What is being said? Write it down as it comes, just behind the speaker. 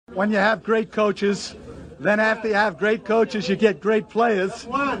When you have great coaches, then after you have great coaches, you get great players.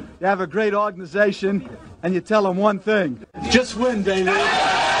 You have a great organization, and you tell them one thing: just win, baby.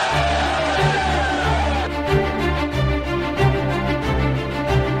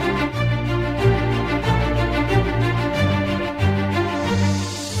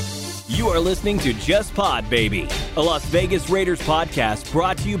 You are listening to Just Pod, Baby, a Las Vegas Raiders podcast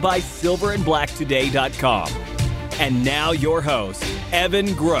brought to you by silverandblacktoday.com. And now your host,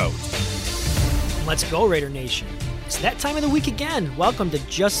 Evan Grote. Let's go, Raider Nation. It's that time of the week again. Welcome to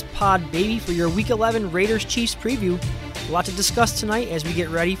Just Pod, Baby, for your Week 11 Raiders-Chiefs preview. A lot to discuss tonight as we get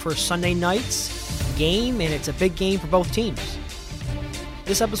ready for Sunday night's game, and it's a big game for both teams.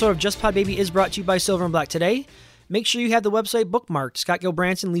 This episode of Just Pod, Baby is brought to you by Silver and Black Today. Make sure you have the website bookmarked. Scott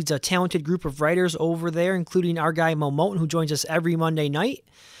Gilbranson leads a talented group of writers over there, including our guy Mo Moten, who joins us every Monday night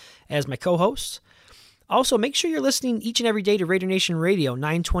as my co-host. Also, make sure you're listening each and every day to Raider Nation Radio,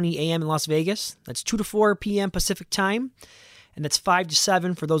 9:20 a.m. in Las Vegas. That's 2 to 4 p.m. Pacific time, and that's 5 to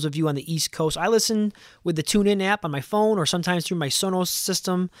 7 for those of you on the East Coast. I listen with the TuneIn app on my phone or sometimes through my Sonos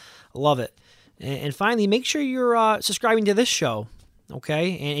system. I love it. And finally, make sure you're subscribing to this show.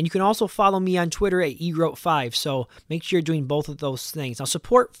 Okay, and you can also follow me on Twitter at eGroat5, so make sure you're doing both of those things. Now,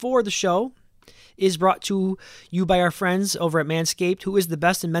 support for the show is brought to you by our friends over at Manscaped, who is the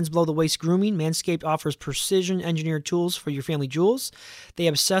best in men's below-the-waist grooming. Manscaped offers precision-engineered tools for your family jewels. They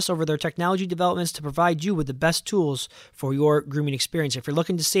obsess over their technology developments to provide you with the best tools for your grooming experience. If you're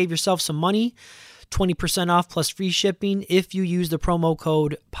looking to save yourself some money, 20% off plus free shipping if you use the promo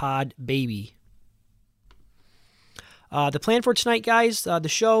code PODBABY. The plan for tonight, guys, the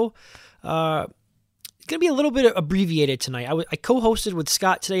show, going to be a little bit abbreviated tonight. I co-hosted with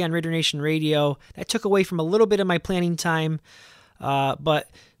Scott today on Raider Nation Radio. That took away from a little bit of my planning time, but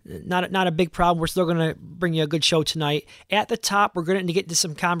not a big problem. We're still going to bring you a good show tonight. At the top, we're going to get to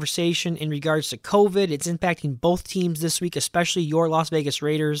some conversation in regards to COVID. It's impacting both teams this week, especially your Las Vegas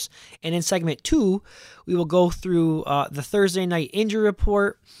Raiders. And in segment 2, we will go through the Thursday night injury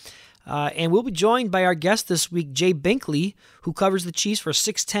report. And we'll be joined by our guest this week, Jay Binkley, who covers the Chiefs for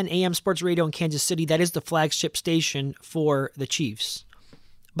 610 AM Sports Radio in Kansas City. That is the flagship station for the Chiefs.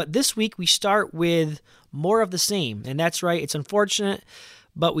 But this week, we start with more of the same. And that's right, it's unfortunate,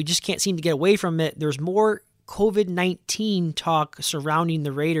 but we just can't seem to get away from it. There's more COVID-19 talk surrounding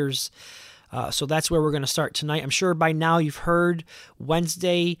the Raiders. So that's where we're going to start tonight. I'm sure by now you've heard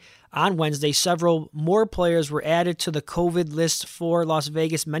on Wednesday, several more players were added to the COVID list for Las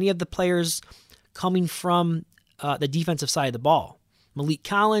Vegas. Many of the players coming from the defensive side of the ball. Malik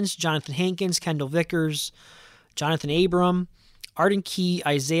Collins, Jonathan Hankins, Kendall Vickers, Jonathan Abram, Arden Key,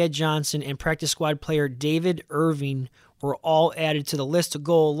 Isaiah Johnson, and practice squad player David Irving were all added to the list to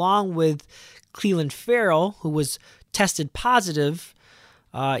go along with Clelin Ferrell, who was tested positive.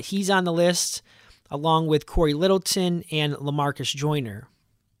 He's on the list, along with Corey Littleton and LaMarcus Joyner.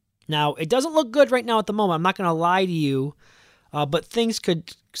 Now, it doesn't look good right now at the moment. I'm not going to lie to you, but things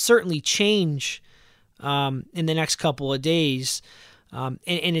could certainly change in the next couple of days. And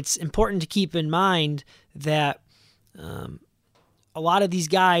it's important to keep in mind that a lot of these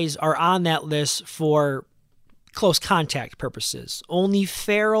guys are on that list for close contact purposes. Only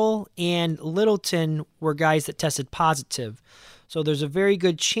Ferrell and Littleton were guys that tested positive. So there's a very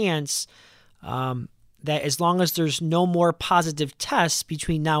good chance that as long as there's no more positive tests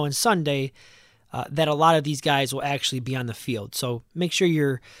between now and Sunday, that a lot of these guys will actually be on the field. So make sure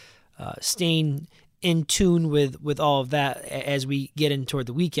you're staying in tune with all of that as we get in toward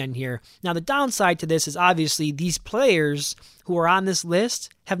the weekend here. Now, the downside to this is obviously these players who are on this list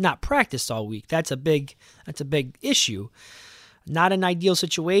have not practiced all week. That's a big issue. Not an ideal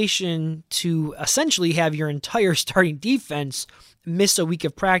situation to essentially have your entire starting defense miss a week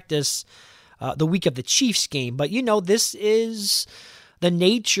of practice the week of the Chiefs game. But, this is the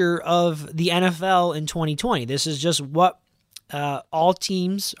nature of the NFL in 2020. This is just what all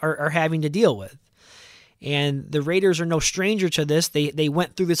teams are having to deal with. And the Raiders are no stranger to this. They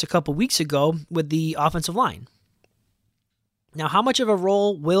went through this a couple weeks ago with the offensive line. Now, how much of a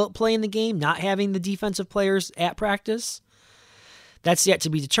role will it play in the game, not having the defensive players at practice? That's yet to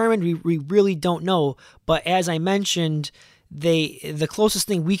be determined. We really don't know. But as I mentioned, the closest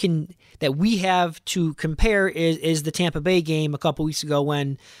thing we have to compare is the Tampa Bay game a couple weeks ago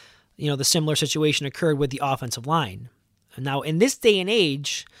when the similar situation occurred with the offensive line. Now, in this day and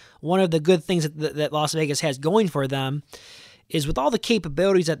age, one of the good things that Las Vegas has going for them is with all the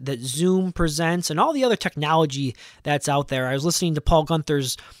capabilities that Zoom presents and all the other technology that's out there. I was listening to Paul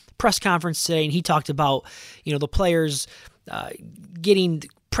Gunther's press conference today, and he talked about the players getting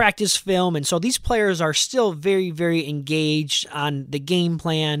practice film. And so these players are still very, very engaged on the game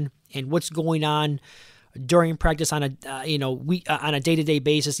plan and what's going on during practice on a on a day-to-day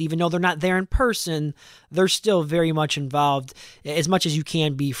basis. Even though they're not there in person, they're still very much involved, as much as you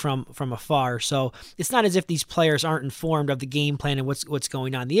can be from afar. So it's not as if these players aren't informed of the game plan and what's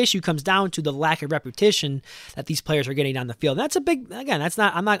going on. The issue comes down to the lack of repetition that these players are getting on the field. And that's a big, again, that's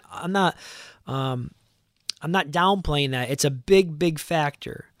not, I'm not downplaying that. It's a big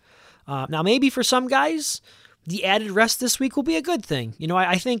factor. Now maybe for some guys, the added rest this week will be a good thing.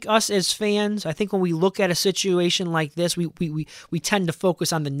 I think us as fans, I think when we look at a situation like this, we tend to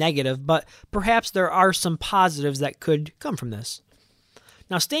focus on the negative, but perhaps there are some positives that could come from this.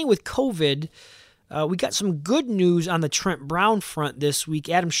 Now, staying with COVID, we got some good news on the Trent Brown front this week.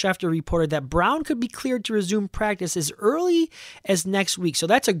 Adam Schefter reported that Brown could be cleared to resume practice as early as next week. So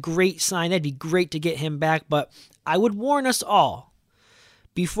that's a great sign. That'd be great to get him back, but I would warn us all,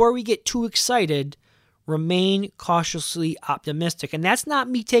 before we get too excited, remain cautiously optimistic. And that's not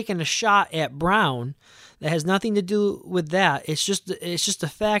me taking a shot at Brown. That has nothing to do with that. It's just the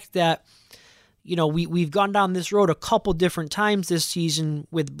fact that, we've gone down this road a couple different times this season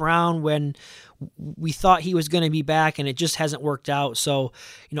with Brown when we thought he was going to be back and it just hasn't worked out. So,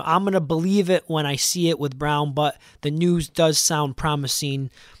 I'm going to believe it when I see it with Brown, but the news does sound promising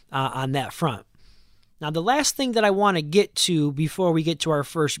on that front. Now, the last thing that I want to get to before we get to our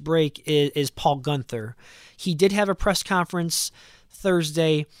first break is Paul Guenther. He did have a press conference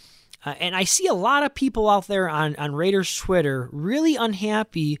Thursday, and I see a lot of people out there on Raiders Twitter really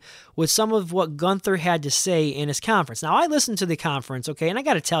unhappy with some of what Guenther had to say in his conference. Now, I listened to the conference, okay, and I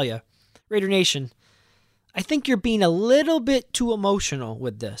got to tell you, Raider Nation, I think you're being a little bit too emotional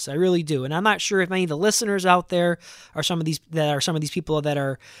with this. I really do, and I'm not sure if any of the listeners out there are some of these people that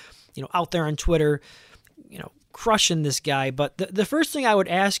are, out there on Twitter, crushing this guy. But the first thing I would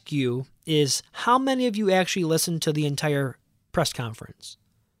ask you is, how many of you actually listened to the entire press conference?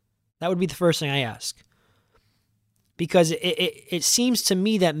 That would be the first thing I ask. Because it seems to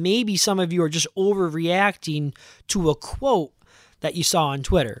me that maybe some of you are just overreacting to a quote that you saw on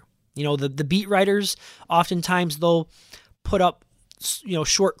Twitter. The beat writers, oftentimes they'll put up,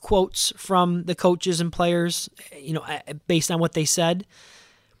 short quotes from the coaches and players, based on what they said.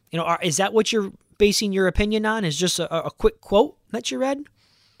 Is that what you're basing your opinion on? Is just a quick quote that you read?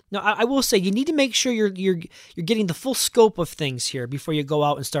 No, I will say you need to make sure you're getting the full scope of things here before you go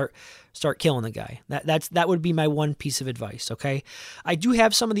out and start killing the guy. That would be my one piece of advice. Okay, I do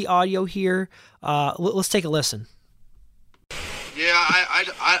have some of the audio here. Let's take a listen. Yeah,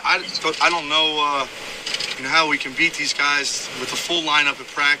 I don't know how we can beat these guys with a full lineup at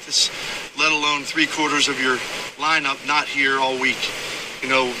practice, let alone 3/4 of your lineup not here all week.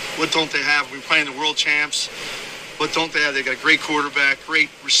 What don't they have? We're playing the world champs. What don't they have? They got a great quarterback,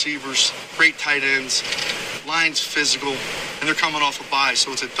 great receivers, great tight ends, line's physical, and they're coming off a bye,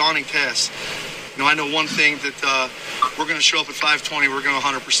 so it's a daunting task. I know one thing, that we're going to show up at 5:20, we're going to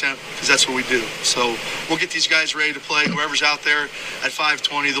 100%, because that's what we do. So we'll get these guys ready to play. Whoever's out there at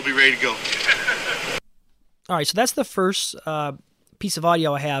 5:20, they'll be ready to go. All right, so that's the first piece of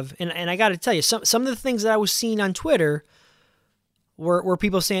audio I have, and I got to tell you, some of the things that I was seeing on Twitter were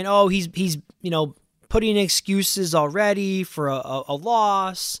people saying, "Oh, he's putting in excuses already for a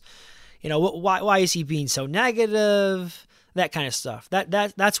loss. Why is he being so negative?" That kind of stuff.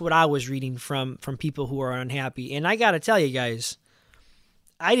 That's what I was reading from people who are unhappy. And I got to tell you guys,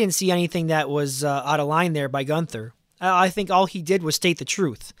 I didn't see anything that was out of line there by Guenther. I think all he did was state the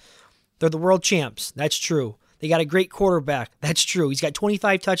truth. They're the world champs. That's true. They got a great quarterback. That's true. He's got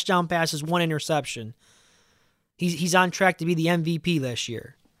 25 touchdown passes, 1 interception. He's on track to be the MVP this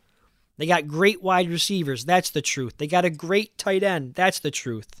year. They got great wide receivers. That's the truth. They got a great tight end. That's the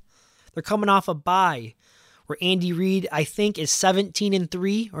truth. They're coming off a bye where Andy Reid, I think, is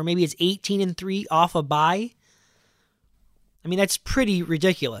 17-3, or maybe it's 18-3 off a bye. I mean, that's pretty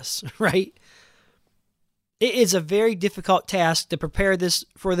ridiculous, right? It is a very difficult task to prepare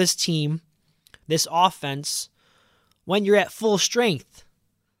for this team, this offense, when you're at full strength,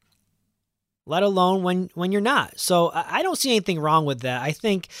 let alone when you're not. So I don't see anything wrong with that. I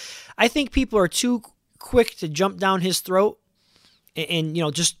think people are too quick to jump down his throat and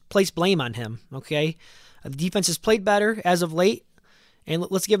just place blame on him, okay? The defense has played better as of late, and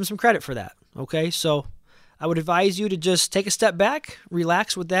let's give him some credit for that, okay? So I would advise you to just take a step back,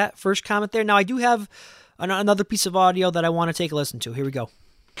 relax with that first comment there. Now, I do have another piece of audio that I want to take a listen to. Here we go.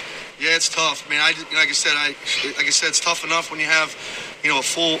 Yeah, it's tough. I mean, like I said, it's tough enough when you have, a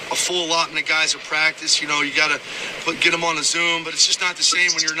full allotment of guys at practice. You got to get them on the Zoom, but it's just not the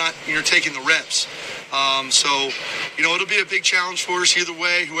same when you're taking the reps. So, it'll be a big challenge for us either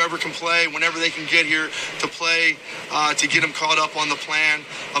way, whoever can play, whenever they can get here to play, to get them caught up on the plan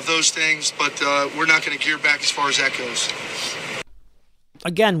of those things. But we're not going to gear back as far as that goes.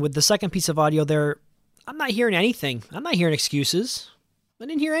 Again, with the second piece of audio there, I'm not hearing anything. I'm not hearing excuses. I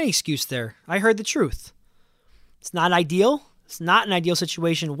didn't hear any excuse there. I heard the truth. It's not ideal. It's not an ideal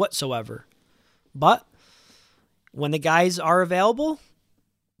situation whatsoever. But when the guys are available,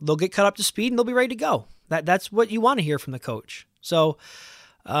 they'll get cut up to speed and they'll be ready to go. That's what you want to hear from the coach. So,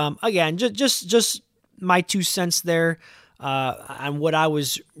 again, just my 2 cents there on what I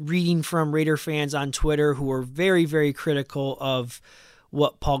was reading from Raider fans on Twitter who were very, very critical of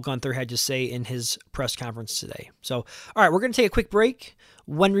what Paul Guenther had to say in his press conference today. So, all right, we're going to take a quick break.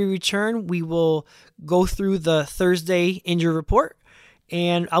 When we return, we will go through the Thursday injury report,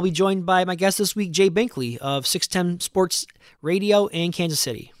 and I'll be joined by my guest this week, Jay Binkley of 610 Sports Radio in Kansas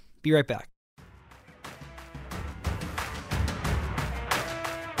City. Be right back.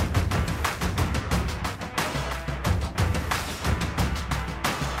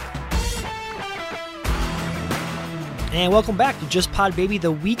 And welcome back to Just Pod Baby,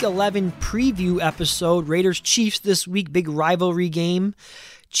 the Week 11 preview episode. Raiders-Chiefs this week, big rivalry game.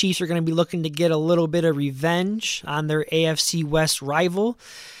 Chiefs are going to be looking to get a little bit of revenge on their AFC West rival.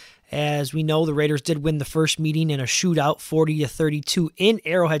 As we know, the Raiders did win the first meeting in a shootout, 40-32 in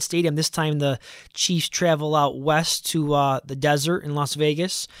Arrowhead Stadium. This time the Chiefs travel out west to the desert in Las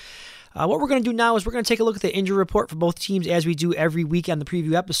Vegas. What we're going to do now is we're going to take a look at the injury report for both teams as we do every week on the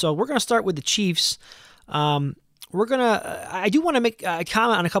preview episode. We're going to start with the Chiefs. I do want to make a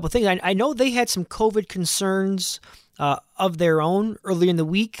comment on a couple of things. I know they had some COVID concerns of their own earlier in the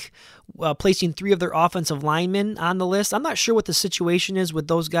week, placing 3 of their offensive linemen on the list. I'm not sure what the situation is with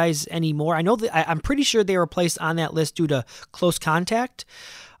those guys anymore. I know that I'm pretty sure they were placed on that list due to close contact.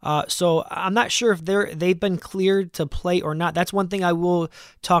 So I'm not sure if they've been cleared to play or not. That's one thing I will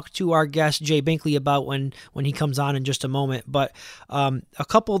talk to our guest Jay Binkley about when he comes on in just a moment. But a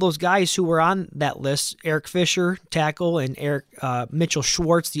couple of those guys who were on that list, Eric Fisher, tackle, and Mitchell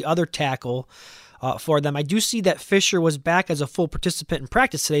Schwartz, the other tackle for them. I do see that Fisher was back as a full participant in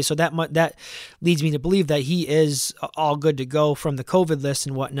practice today, so that leads me to believe that he is all good to go from the COVID list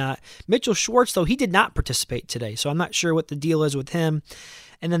and whatnot. Mitchell Schwartz, though, he did not participate today, so I'm not sure what the deal is with him.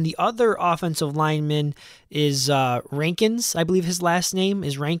 And then the other offensive lineman is Rankins. I believe his last name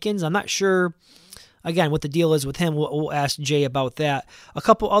is Rankins. I'm not sure, again, what the deal is with him. We'll ask Jay about that. A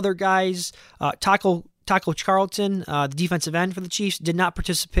couple other guys, Taco Charlton, the defensive end for the Chiefs, did not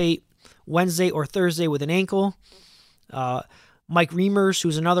participate Wednesday or Thursday with an ankle. Mike Reimers,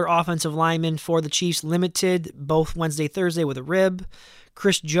 who's another offensive lineman for the Chiefs, limited both Wednesday, Thursday with a rib.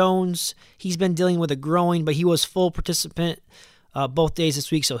 Chris Jones, he's been dealing with a groin, but he was full participant both days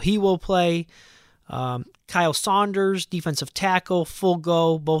this week, so he will play. Kyle Saunders, defensive tackle, full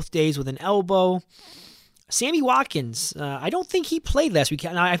go both days with an elbow. Sammy Watkins, I don't think he played last week.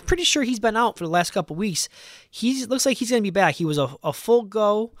 Now, I'm pretty sure he's been out for the last couple weeks. He looks like he's going to be back. He was a full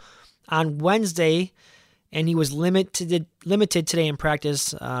go on Wednesday, and he was limited today in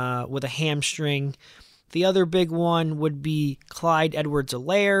practice with a hamstring. The other big one would be Clyde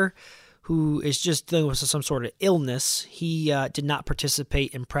Edwards-Helaire, who is just dealing with some sort of illness. He did not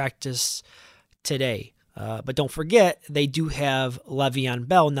participate in practice today. But don't forget, they do have Le'Veon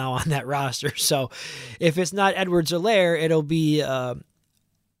Bell now on that roster. So if it's not Edwards-Helaire, it'll be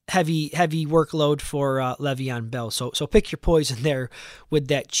heavy workload for Le'Veon Bell. So pick your poison there with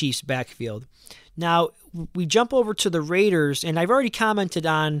that Chiefs backfield. Now, we jump over to the Raiders, and I've already commented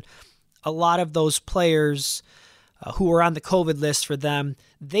on a lot of those players who are on the COVID list for them.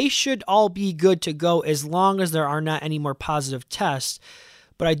 They should all be good to go as long as there are not any more positive tests.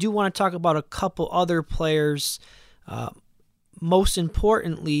 But I do want to talk about a couple other players. Most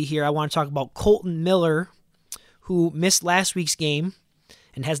importantly here, I want to talk about Colton Miller, who missed last week's game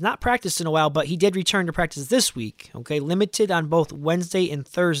and has not practiced in a while, but he did return to practice this week. Okay, limited on both Wednesday and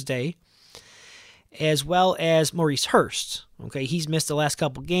Thursday, as well as Maurice Hurst. Okay, he's missed the last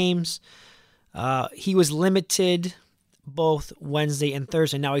couple games. He was limited both Wednesday and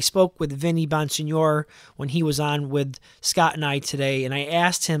Thursday. Now, I spoke with Vinny Bonsignor when he was on with Scott and I today, and I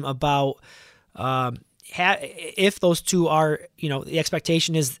asked him about if those two are, the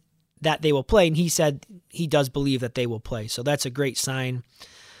expectation is that they will play, and he said he does believe that they will play. So that's a great sign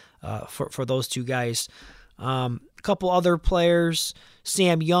for those two guys. A couple other players,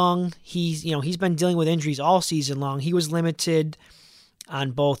 Sam Young, he's been dealing with injuries all season long. He was limited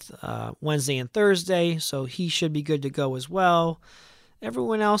on both Wednesday and Thursday, so he should be good to go as well.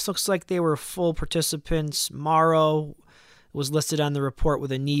 Everyone else looks like they were full participants. Morrow, was listed on the report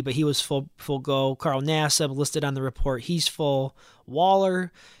with a knee, but he was full go. Carl Nassib listed on the report. He's full.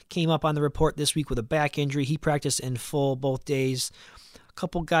 Waller came up on the report this week with a back injury. He practiced in full both days. A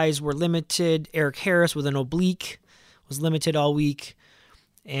couple guys were limited. Eric Harris with an oblique was limited all week.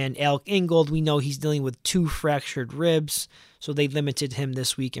 And Alec Ingold, we know he's dealing with 2 fractured ribs, so they limited him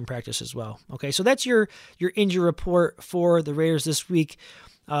this week in practice as well. Okay, so that's your injury report for the Raiders this week.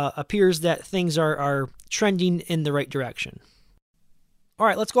 Appears that things are trending in the right direction. All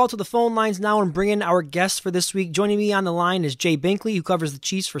right, let's go out to the phone lines now and bring in our guest for this week. Joining me on the line is Jay Binkley, who covers the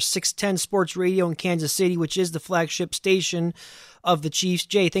Chiefs for 610 Sports Radio in Kansas City, which is the flagship station of the Chiefs.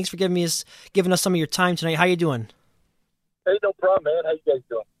 Jay, thanks for giving us some of your time tonight. How you doing? Hey, no problem, man. How you guys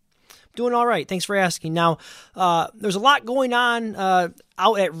doing? Doing all right. Thanks for asking. Now, there's a lot going on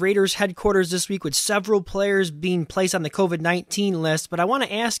out at Raiders headquarters this week with several players being placed on the COVID-19 list, but I want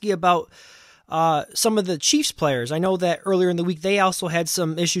to ask you about some of the Chiefs players. I know that earlier in the week they also had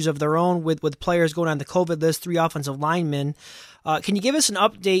some issues of their own with players going on the COVID list, 3 offensive linemen. Can you give us an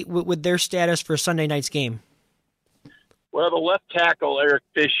update with their status for Sunday night's game? Well, the left tackle, Eric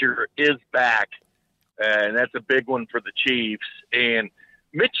Fisher, is back, and that's a big one for the Chiefs. And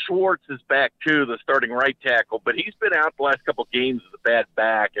Mitch Schwartz is back, too, the starting right tackle, but he's been out the last couple games with a bad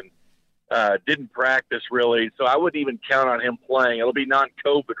back and didn't practice really, so I wouldn't even count on him playing. It'll be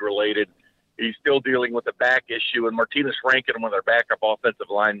non-COVID related. He's still dealing with a back issue, and Martinez Rankin, one of their backup offensive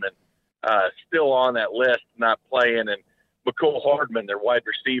linemen, still on that list, not playing, and McCole Hardman, their wide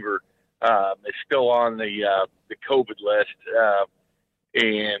receiver, is still on the COVID list,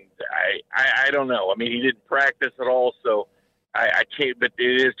 and I don't know. I mean, he didn't practice at all, so I can't. But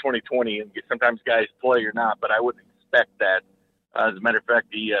it is 2020, and sometimes guys play or not. But I wouldn't expect that. As a matter of fact,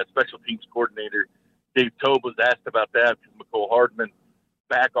 the special teams coordinator Dave Tobe was asked about that because McCole Hardman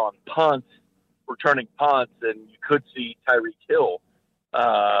back on punts, returning punts, and you could see Tyreek Hill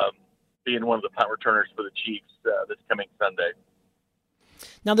being one of the punt returners for the Chiefs this coming Sunday.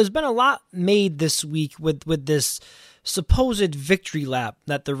 Now, there's been a lot made this week with this supposed victory lap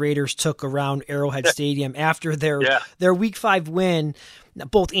that the Raiders took around Arrowhead Stadium after their Week 5 win.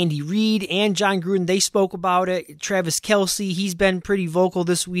 Both Andy Reid and John Gruden, they spoke about it. Travis Kelce, he's been pretty vocal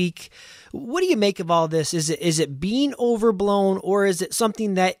this week. What do you make of all this? Is it being overblown, or is it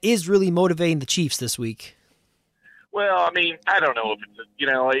something that is really motivating the Chiefs this week? Well, I mean, I don't know if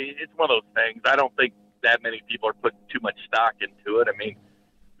it's one of those things. I don't think that many people are putting too much stock into it. I mean,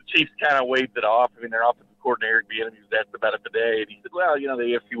 the Chiefs kind of waved it off. I mean, their offensive coordinator, Eric Bieniemy, was asked about it today, and he said, well, the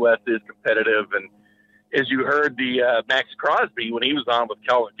AFC West is competitive. And as you heard the Max Crosby, when he was on with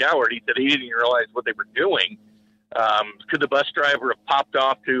Colin Cowherd, he said he didn't even realize what they were doing. Could the bus driver have popped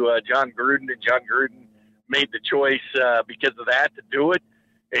off to John Gruden, and John Gruden made the choice because of that to do it?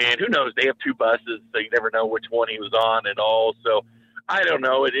 And who knows? They have 2 buses, so you never know which one he was on and all. So I don't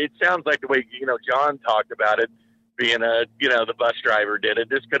know. It sounds like the way, John talked about it being the bus driver did it.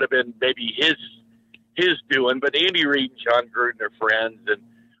 This could have been maybe his doing, but Andy Reid and John Gruden are friends. And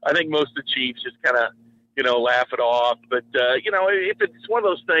I think most of the Chiefs just kind of, laugh it off. But, if it's one of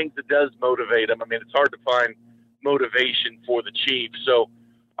those things that does motivate them, I mean, it's hard to find motivation for the Chiefs. So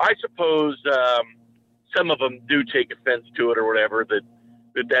I suppose some of them do take offense to it or whatever,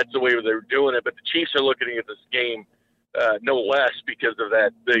 that's the way they're doing it. But the Chiefs are looking at this game no less because of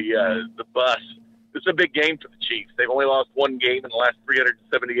that, the bus. It's a big game for the Chiefs. They've only lost 1 game in the last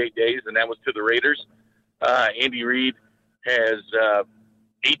 378 days, and that was to the Raiders. Andy Reid has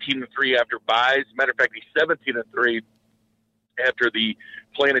 18-3 after buys. Matter of fact, he's 17-3 after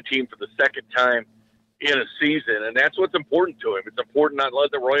playing a team for the second time in a season, and that's what's important to him. It's important not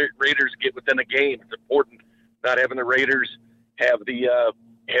letting the Raiders get within a game. It's important not having the Raiders have the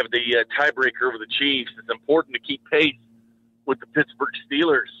tiebreaker over the Chiefs. It's important to keep pace with the Pittsburgh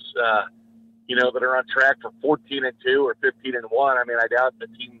Steelers, that are on track for 14-2 or 15-1. I mean, I doubt the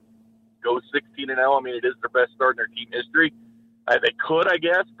team goes 16-0. I mean, it is their best start in their team history. They could, I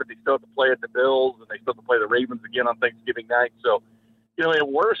guess, but they still have to play at the Bills, and they still have to play the Ravens again on Thanksgiving night. So, at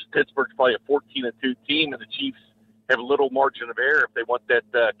worst, Pittsburgh's probably a 14-2 team, and the Chiefs have a little margin of error if they want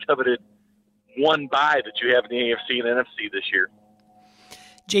that coveted 1 bye that you have in the AFC and NFC this year.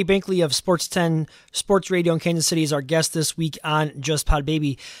 Jay Binkley of Sports 10 Sports Radio in Kansas City is our guest this week on Just Pod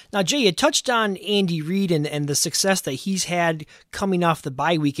Baby. Now, Jay, you touched on Andy Reid and the success that he's had coming off the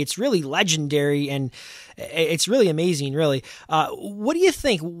bye week. It's really legendary, and it's really amazing, really. What do you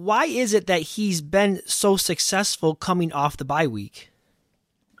think? Why is it that he's been so successful coming off the bye week?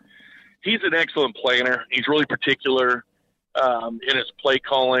 He's an excellent planner. He's really particular in his play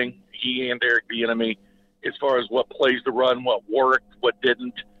calling. He and Eric Bieniemy, as far as what plays to run, what worked, what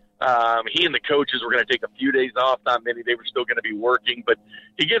didn't. He and the coaches were going to take a few days off, not many. They were still going to be working, but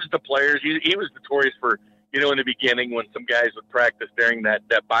he gives the players. He was notorious for, in the beginning when some guys would practice during that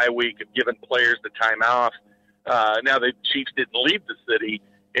bye week of giving players the time off. Now the Chiefs didn't leave the city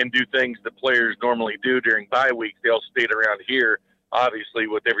and do things that players normally do during bye weeks. They all stayed around here, obviously,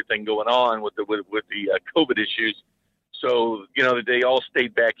 with everything going on with the COVID issues. So, they all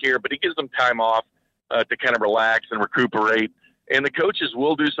stayed back here, but he gives them time off to kind of relax and recuperate. And the coaches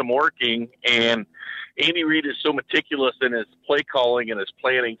will do some working, and Andy Reid is so meticulous in his play calling and his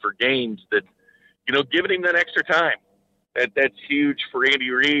planning for games that, giving him that extra time, that's huge for Andy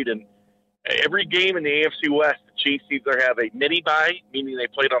Reid. And every game in the AFC West, the Chiefs either have a mini-bye, meaning they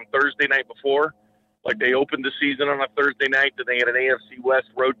played on Thursday night before, like they opened the season on a Thursday night, then they had an AFC West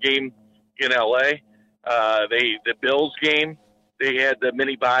road game in L.A. The Bills game, they had the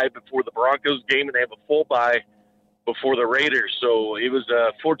mini-bye before the Broncos game, and they have a full bye before the Raiders. So it was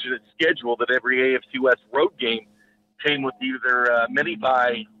a fortunate schedule that every AFC West road game came with either a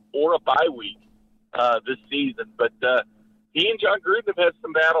mini-bye or a bye week this season. But he and John Gruden have had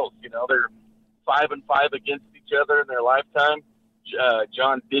some battles. They're 5-5 against each other in their lifetime.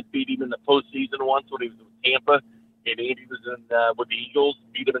 John did beat him in the postseason once when he was with Tampa, and Andy was in with the Eagles,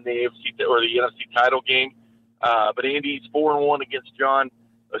 beat him in the AFC or the NFC title game. But Andy's 4-1 against John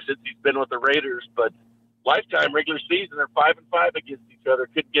since he's been with the Raiders. But lifetime regular season, they're 5-5 against each other.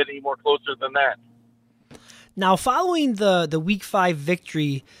 Couldn't get any more closer than that. Now, following the Week 5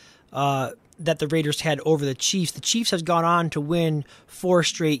 victory that the Raiders had over the Chiefs has gone on to win 4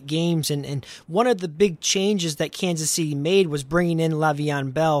 straight games, and one of the big changes that Kansas City made was bringing in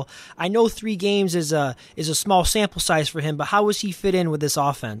Le'Veon Bell. I know 3 games is a small sample size for him, but how does he fit in with this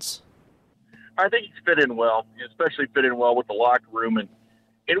offense? I think he's fit in well, especially fit in well with the locker room. And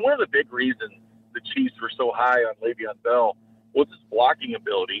one of the big reasons the Chiefs were so high on Le'Veon Bell was his blocking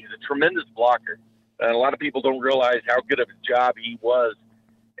ability. He's a tremendous blocker. And a lot of people don't realize how good of a job he was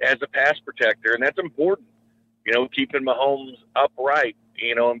as a pass protector, and that's important, keeping Mahomes upright,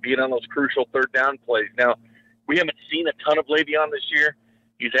 and being on those crucial third down plays. Now, we haven't seen a ton of Le'Veon this year.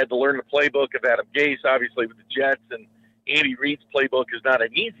 He's had to learn the playbook of Adam Gase, obviously, with the Jets, and Andy Reid's playbook is not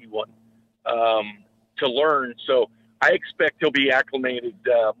an easy one to learn. So I expect he'll be acclimated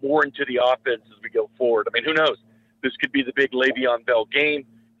more into the offense as we go forward. I mean, who knows? This could be the big Le'Veon Bell game.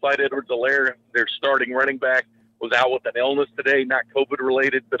 Clyde Edwards-Helaire, their starting running back, was out with an illness today, not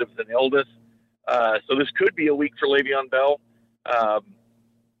COVID-related, but it was an illness. So this could be a week for Le'Veon Bell. I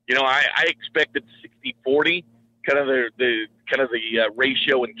expected 60-40, kind of the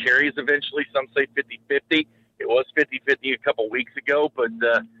ratio in carries eventually. Some say 50-50. It was 50-50 a couple weeks ago, but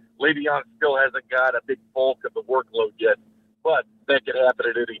Le'Veon still hasn't got a big bulk of the workload yet. But that could happen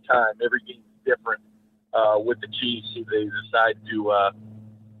at any time. Every game's different with the Chiefs who they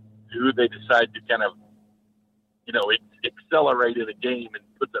decide to kind of accelerate in a game and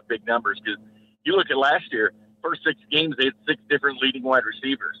put up big numbers. Because you look at last year, first 6 games, they had 6 different leading wide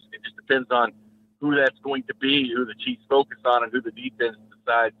receivers. It just depends on who that's going to be, who the Chiefs focus on, and who the defense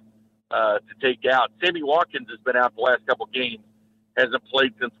decides to take out. Sammy Watkins has been out the last couple games, hasn't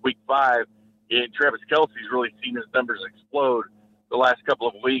played since Week 5, and Travis Kelce's really seen his numbers explode the last couple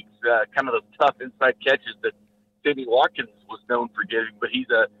of weeks. Kind of those tough inside catches that Sammy Watkins was known for getting, but he's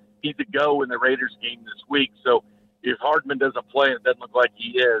a go in the Raiders game this week. So if Hardman doesn't play, it doesn't look like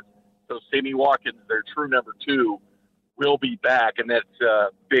he is. So Sammy Watkins, their true number 2, will be back, and that's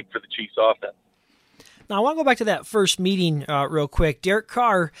big for the Chiefs offense. Now, I want to go back to that first meeting real quick. Derek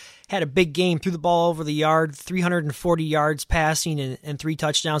Carr had a big game, threw the ball over the yard, 340 yards passing and 3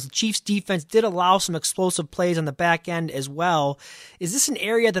 touchdowns. The Chiefs' defense did allow some explosive plays on the back end as well. Is this an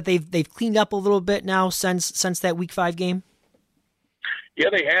area that they've cleaned up a little bit now since that Week 5 game? Yeah,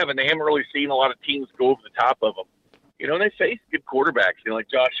 they have, and they haven't really seen a lot of teams go over the top of them. And they face good quarterbacks, like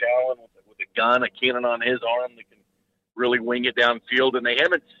Josh Allen with a gun, a cannon on his arm that can really wing it downfield, and they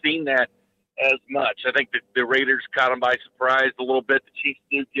haven't seen that as much. I think that the Raiders caught them by surprise a little bit. The Chiefs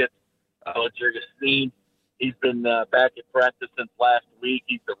do get Jurgen Sneed. He's been back at practice since last week.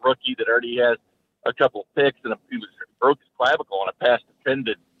 He's the rookie that already has a couple of picks, and he broke his clavicle on a pass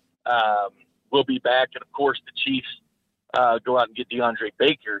defended. Will be back, and of course the Chiefs go out and get DeAndre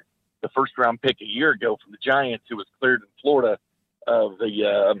Baker, the first-round pick a year ago from the Giants, who was cleared in Florida of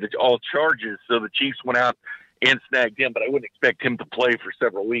all charges. So the Chiefs went out and snagged him, but I wouldn't expect him to play for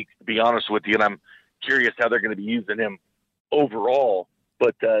several weeks, to be honest with you, and I'm curious how they're going to be using him overall.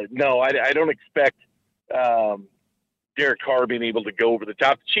 But, no, I don't expect Derek Carr being able to go over the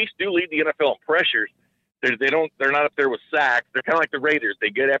top. The Chiefs do lead the NFL in pressures. They're not up there with sacks. They're kind of like the Raiders.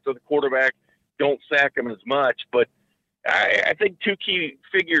 They get after the quarterback, don't sack him as much, but I think two key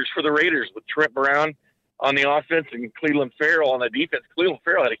figures for the Raiders with Trent Brown on the offense and Clelin Ferrell on the defense. Clelin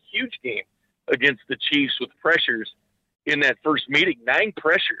Ferrell had a huge game against the Chiefs with pressures in that first meeting. 9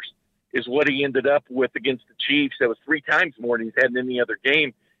 pressures is what he ended up with against the Chiefs. That was 3 times more than he's had in any other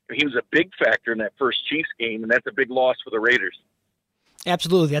game. And he was a big factor in that first Chiefs game, and that's a big loss for the Raiders.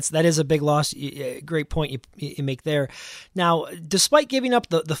 Absolutely. That is a big loss. Great point you make there. Now, despite giving up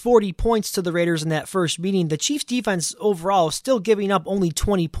the 40 points to the Raiders in that first meeting, the Chiefs defense overall is still giving up only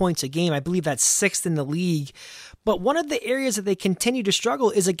 20 points a game. I believe that's 6th in the league. But one of the areas that they continue to struggle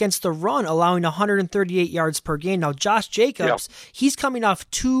is against the run, allowing 138 yards per game. Now, Josh Jacobs, he's coming off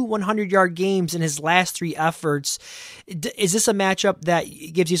 2 100-yard games in his last 3 efforts. Is this a matchup that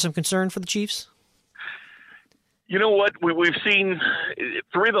gives you some concern for the Chiefs? You know what? We've seen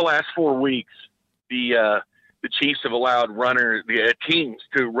 3 of the last 4 weeks, the Chiefs have allowed teams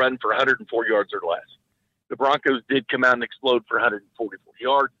to run for 104 yards or less. The Broncos did come out and explode for 144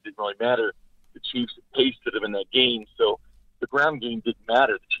 yards. It didn't really matter. The Chiefs pasted them in that game, so the ground game didn't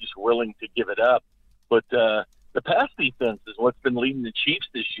matter. The Chiefs were willing to give it up. But the pass defense is what's been leading the Chiefs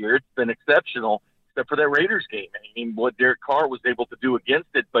this year. It's been exceptional, except for that Raiders game. I mean, what Derek Carr was able to do against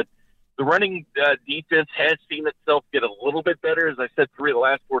it, but the running defense has seen itself get a little bit better. As I said, 3 of the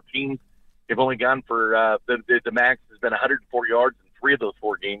last 4 teams have only gone for the max has been 104 yards in 3 of those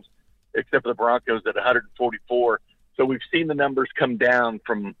 4 games, except for the Broncos at 144. So we've seen the numbers come down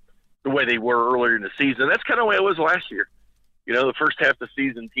from the way they were earlier in the season. That's kind of the way it was last year. You know, the first half of the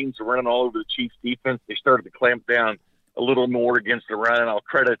season, teams were running all over the Chiefs defense. They started to clamp down a little more against the run, and I'll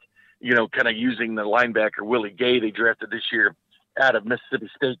credit, kind of using the linebacker Willie Gay they drafted this year out of Mississippi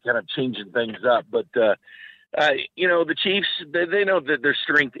State, kind of changing things up. But, the Chiefs, they know that their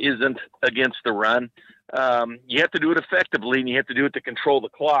strength isn't against the run. You have to do it effectively, and you have to do it to control the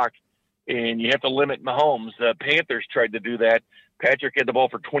clock, and you have to limit Mahomes. Panthers tried to do that. Patrick had the ball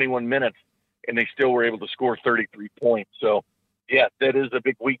for 21 minutes, and they still were able to score 33 points. So, yeah, that is a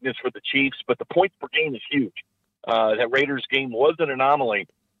big weakness for the Chiefs, but the points per game is huge. That Raiders game was an anomaly.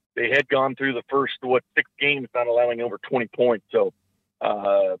 They had gone through the first, 6 games not allowing over 20 points. So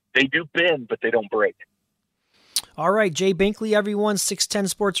they do bend, but they don't break. All right, Jay Binkley, everyone, 610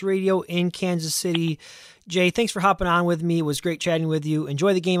 Sports Radio in Kansas City. Jay, thanks for hopping on with me. It was great chatting with you.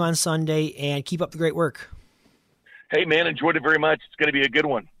 Enjoy the game on Sunday, and keep up the great work. Hey, man, enjoyed it very much. It's going to be a good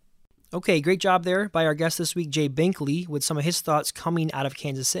one. Okay, great job there by our guest this week, Jay Binkley, with some of his thoughts coming out of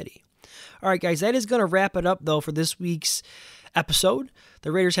Kansas City. All right, guys, that is going to wrap it up, though, for this week's episode.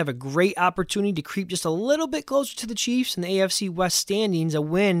 The Raiders have a great opportunity to creep just a little bit closer to the Chiefs in the AFC West standings. A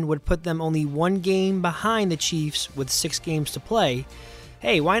win would put them only 1 game behind the Chiefs with 6 games to play.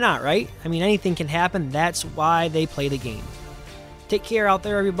 Hey, why not, right? I mean, anything can happen. That's why they play the game. Take care out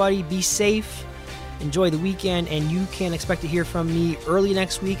there, everybody. Be safe. Enjoy the weekend, and you can expect to hear from me early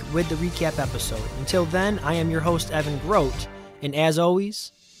next week with the recap episode. Until then, I am your host, Evan Grote, and as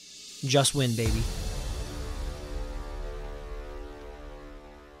always, just win, baby.